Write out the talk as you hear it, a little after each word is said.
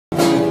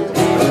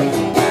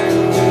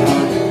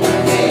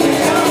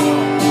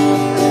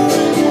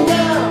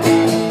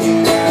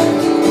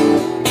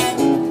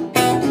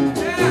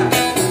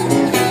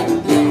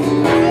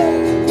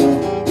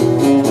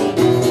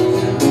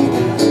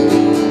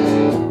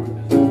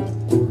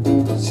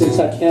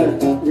I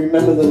can't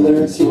remember the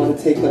lyrics. You want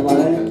to take the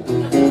line?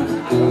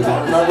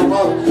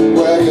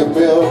 Well, you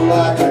build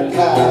like a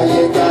car,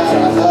 you got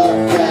a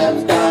hug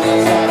cabs down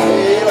the side.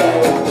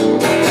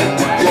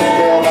 You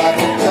build like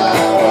a car,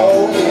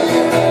 oh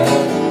yeah.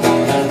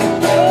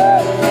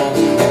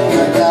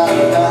 You got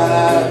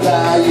a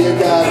die, you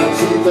got the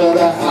teeth of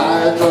the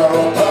hydro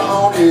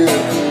on you.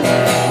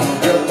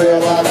 You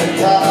build like a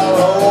car,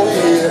 oh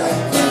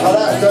yeah. Oh,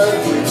 that's good.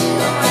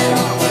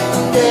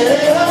 Get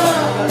it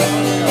on,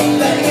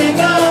 let it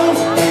go,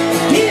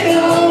 get it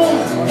on,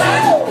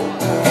 oh.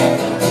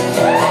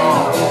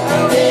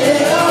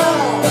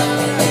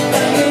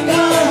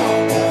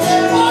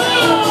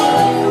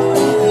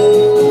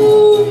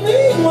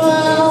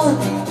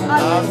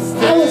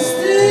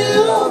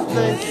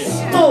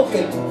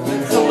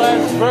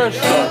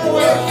 First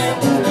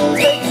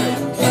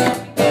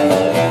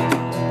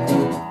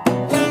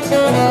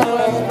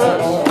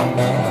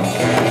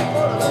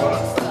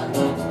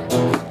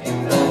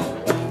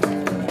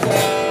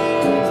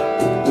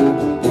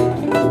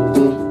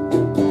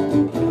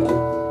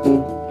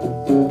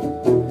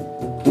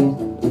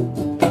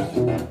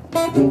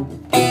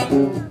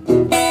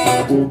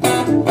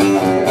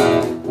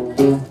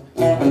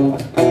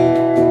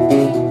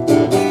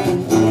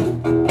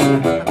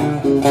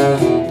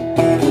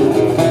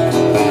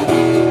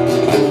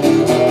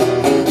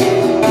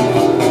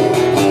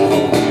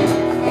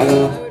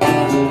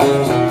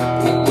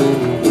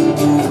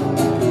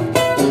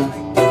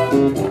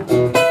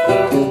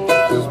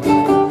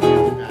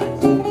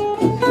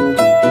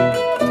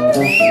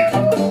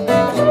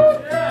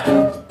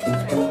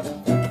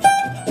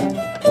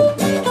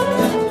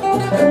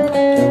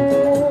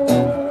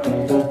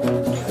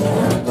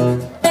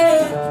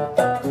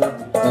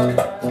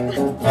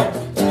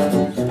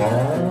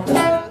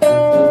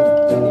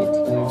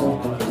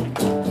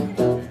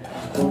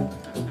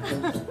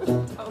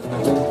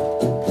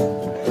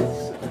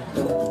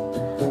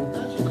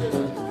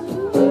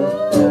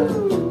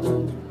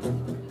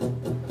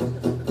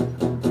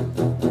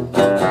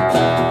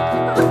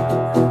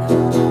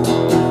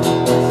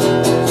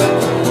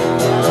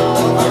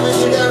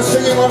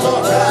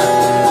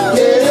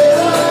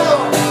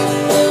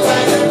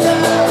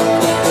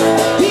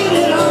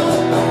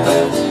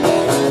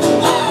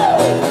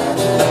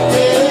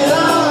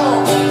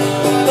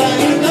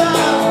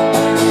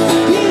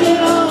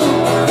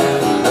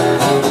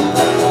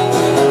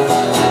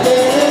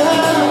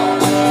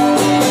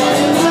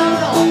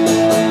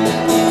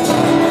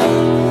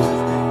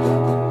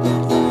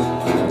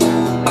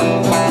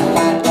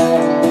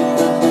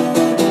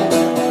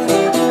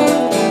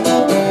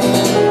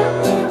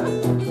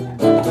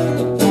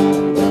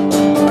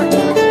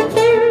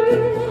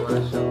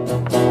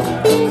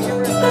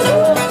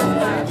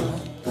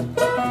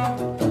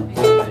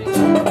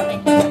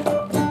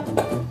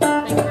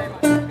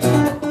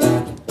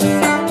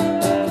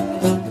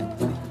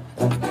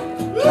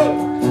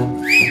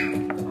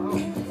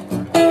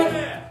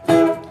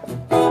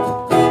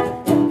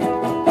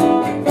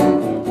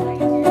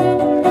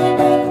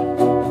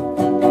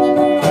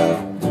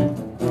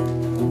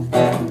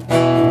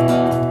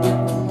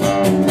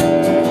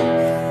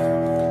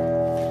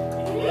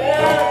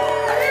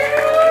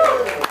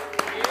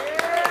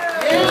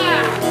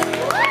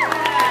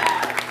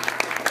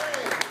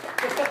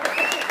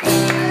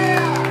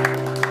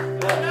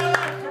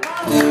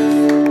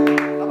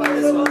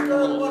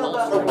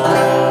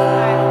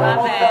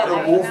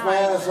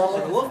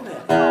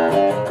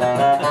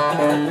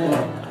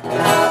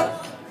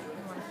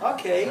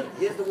Okay,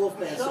 here's the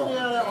Wolfman song.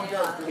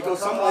 It goes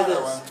something like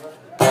this.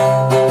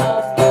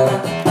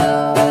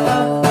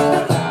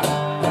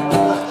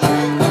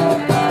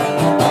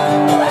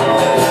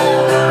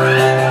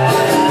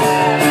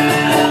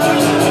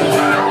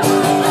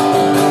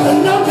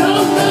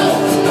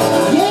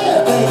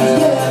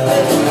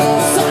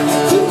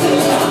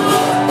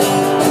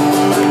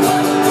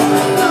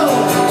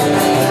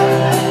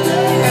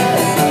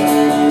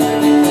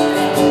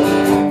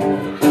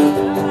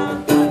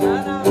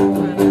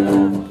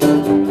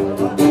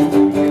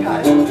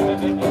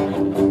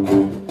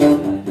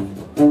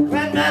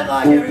 When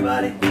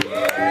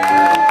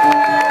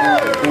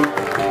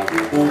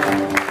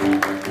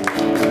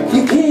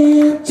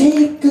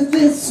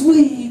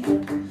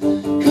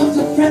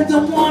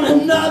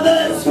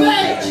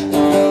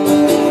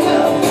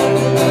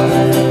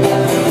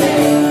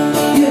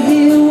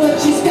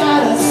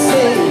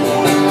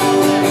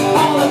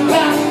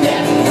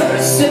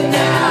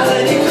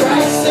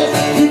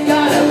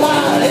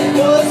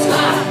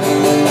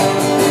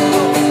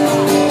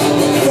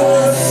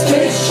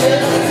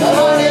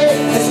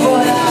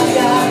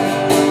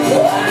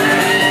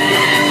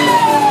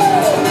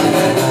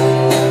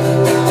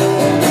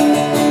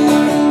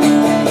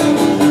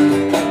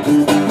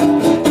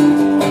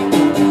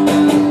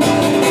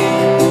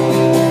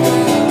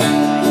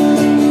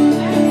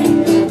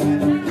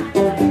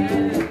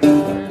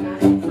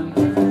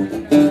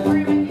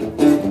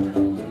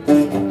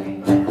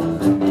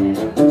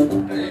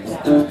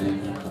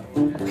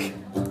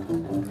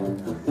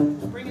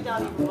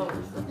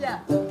Yeah.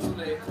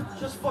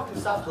 Just fucking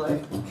stop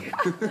playing.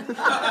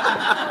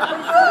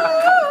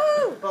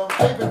 Well,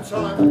 keep in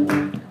time.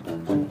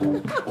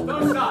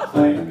 Don't stop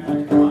playing,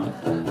 man. Come on.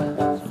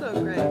 So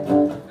great.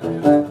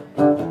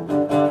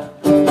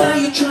 Now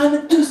you're trying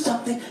to do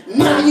something.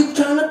 Now you're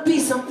trying to be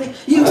something.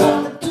 You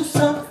want to do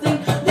something.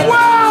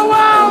 Wow,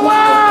 wow,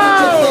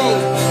 wow!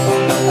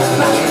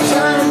 About the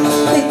time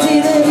they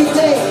did every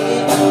day.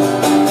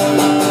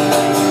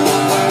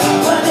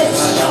 But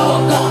it's sure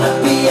gonna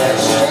be a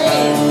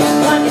shame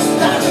when you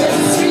start to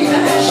see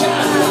that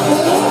shine.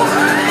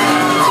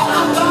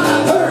 I'm gonna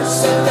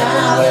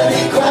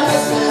personality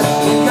crisis.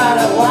 You got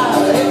a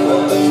while it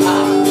was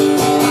hot.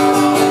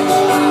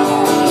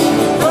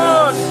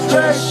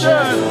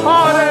 Frustration,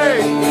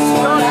 heartache,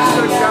 such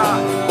a guy.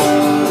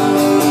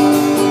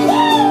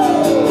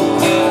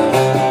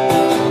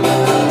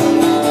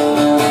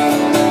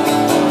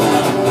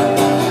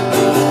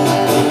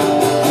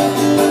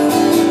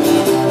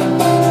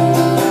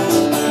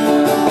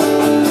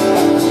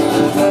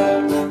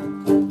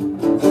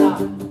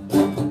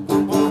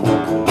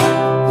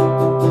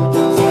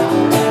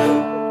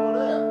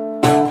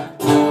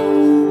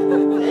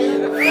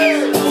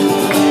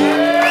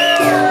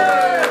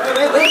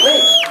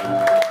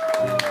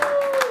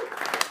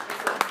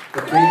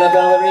 The prima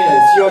ballerina,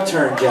 it's your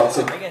turn,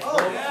 Jackson. It's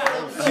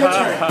your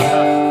turn.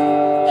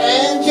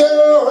 And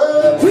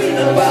you're a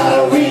Prima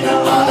ballerina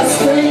on the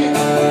street.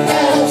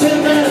 and you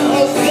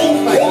know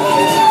Sylvain.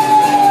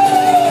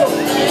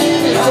 And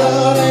you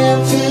turn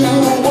into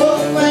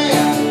Wolfman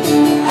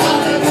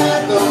out of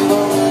that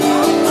alone.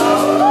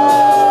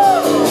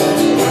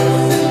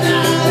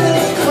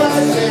 Personality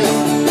crisis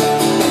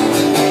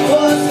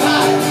was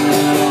hot.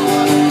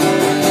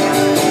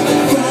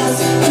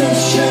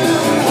 Frustration,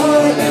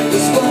 heartache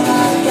is what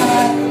I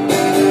got.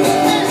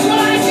 That's what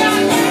I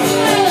got.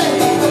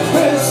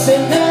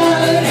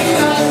 Personality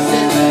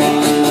crisis.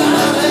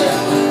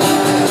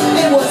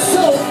 It was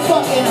so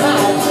fucking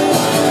hot.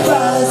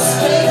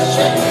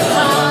 Frustration,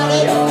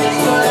 heartache is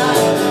what I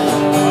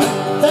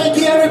got. Thank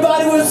you,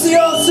 everybody. We'll see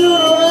y'all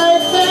soon,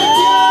 alright? Thank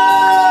you!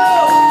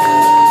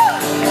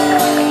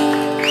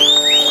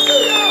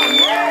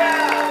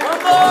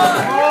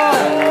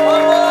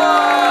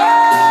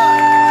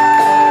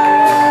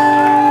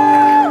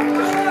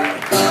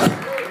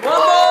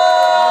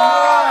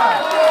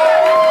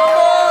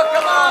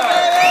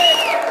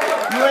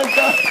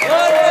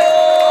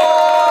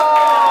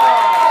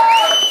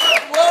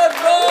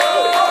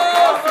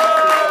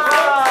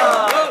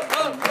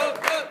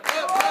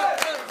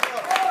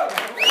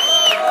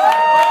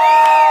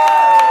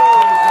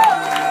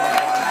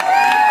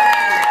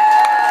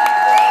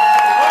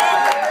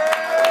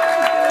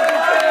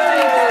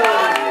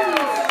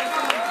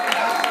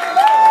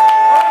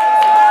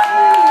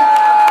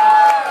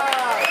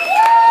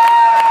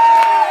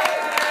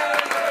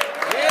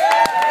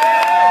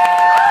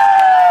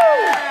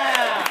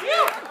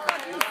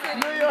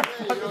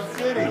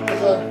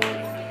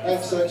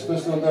 Sex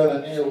Pistol doing a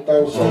Neil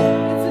Dale song. I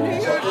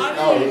mean,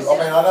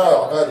 I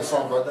know I've heard the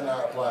song, but I don't know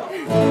how to play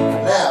it.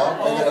 Now,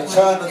 I'm going to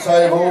turn the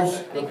tables.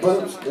 The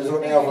boots is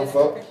on the other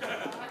foot.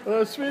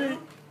 Oh, sweetie.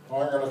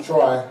 I'm going to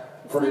try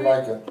Pretty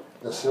Vacant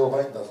that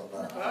Sylvain doesn't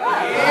know.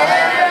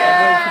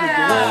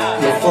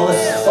 You're full of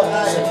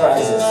fucking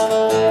surprises.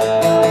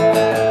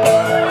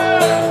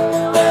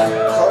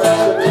 So it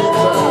should be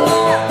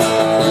interesting.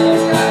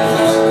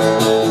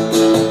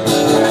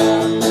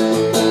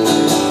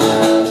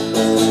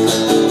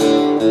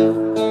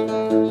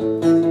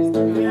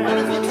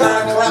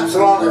 Claps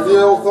along if you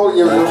all thought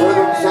you were a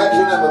rhythm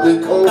section, that would be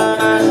cool. This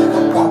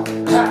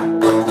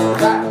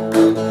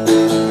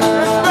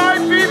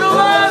might be the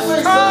last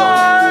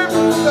time.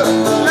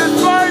 This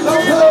might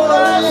be the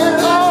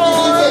last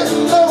time.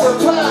 No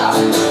reply.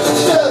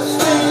 Just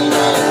me.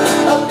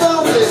 I'm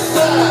going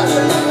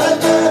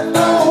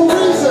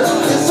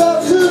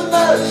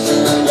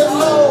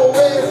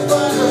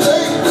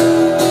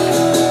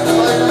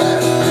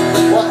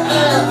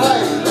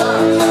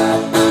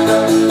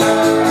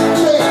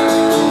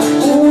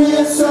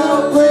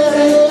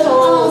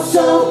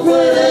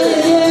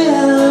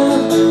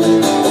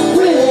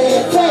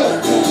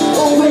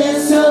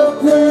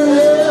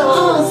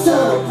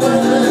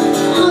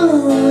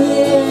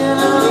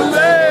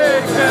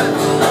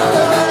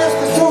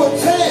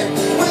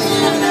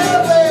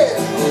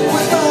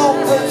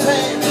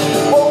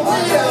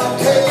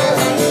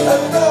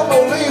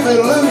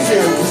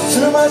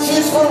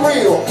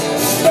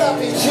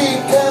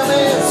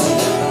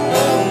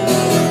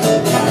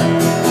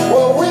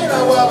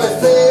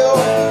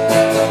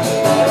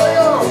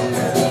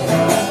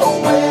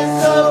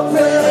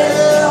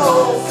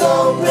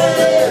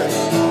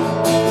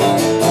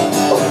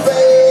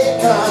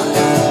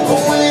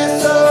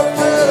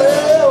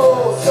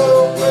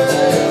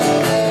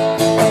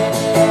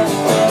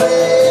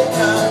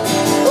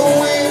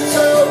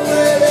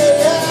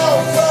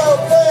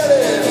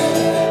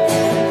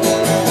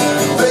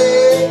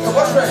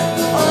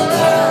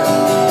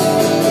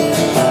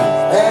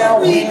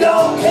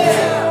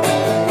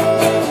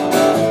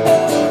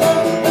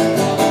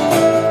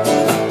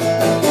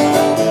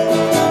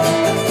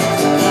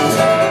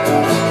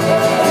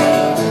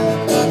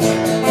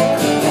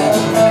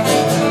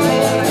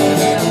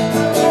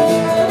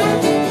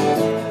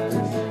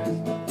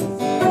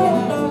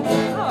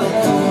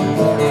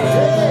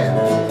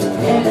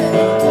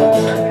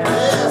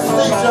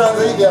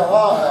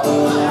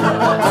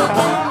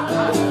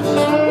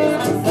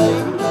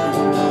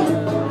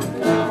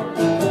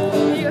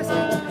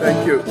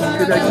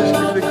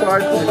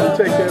bud. You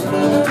take care.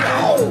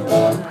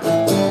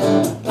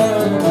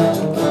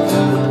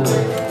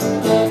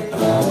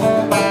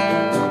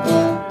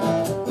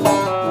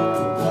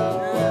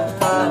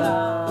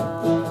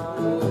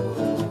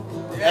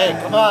 Hey,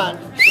 come on.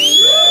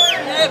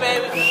 Hey,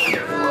 baby.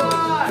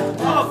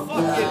 Oh,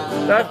 fuck it.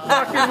 That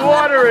fucking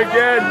water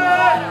again.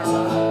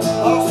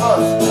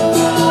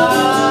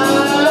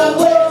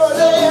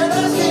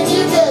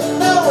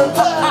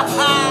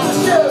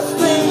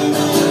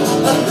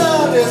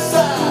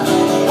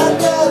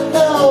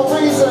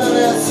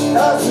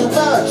 Not too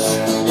much,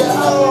 you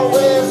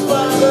always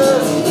find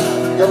us.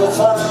 Gotta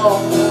turn it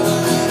on.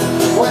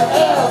 Where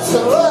else to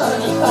run?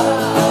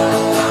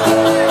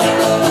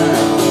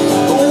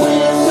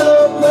 We're so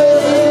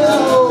pretty,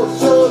 oh,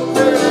 so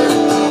pretty.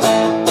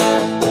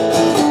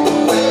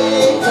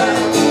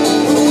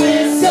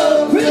 We're so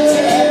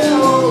pretty,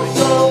 oh,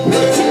 so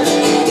pretty.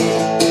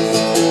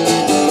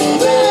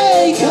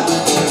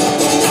 Vacant.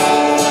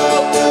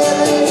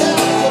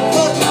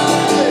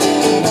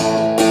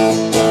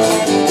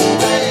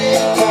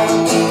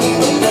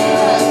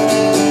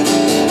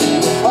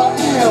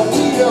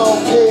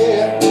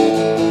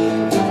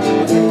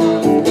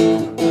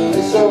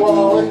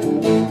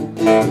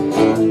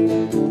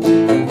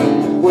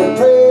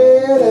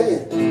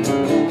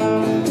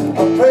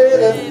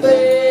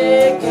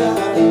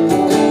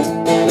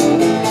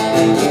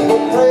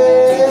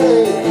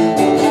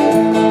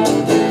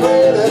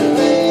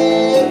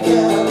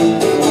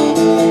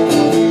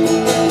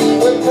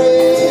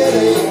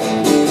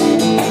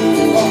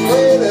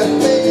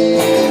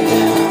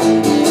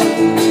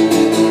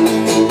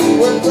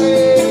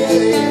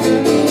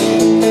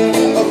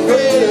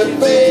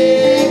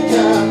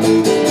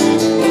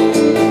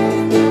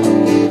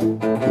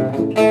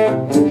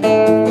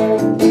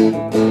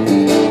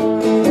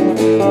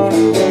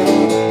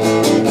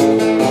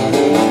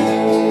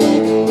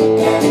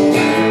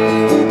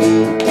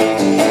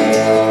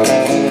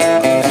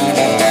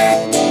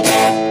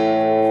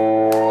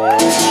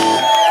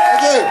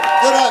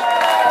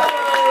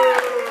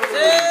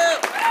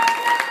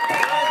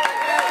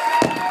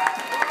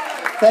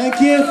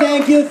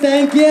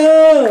 Thank you.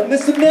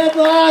 Mr.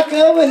 Matlock,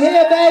 over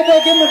here, baby.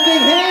 Give him a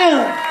big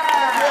hand.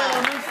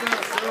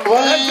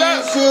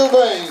 Sylvain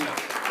Sylvain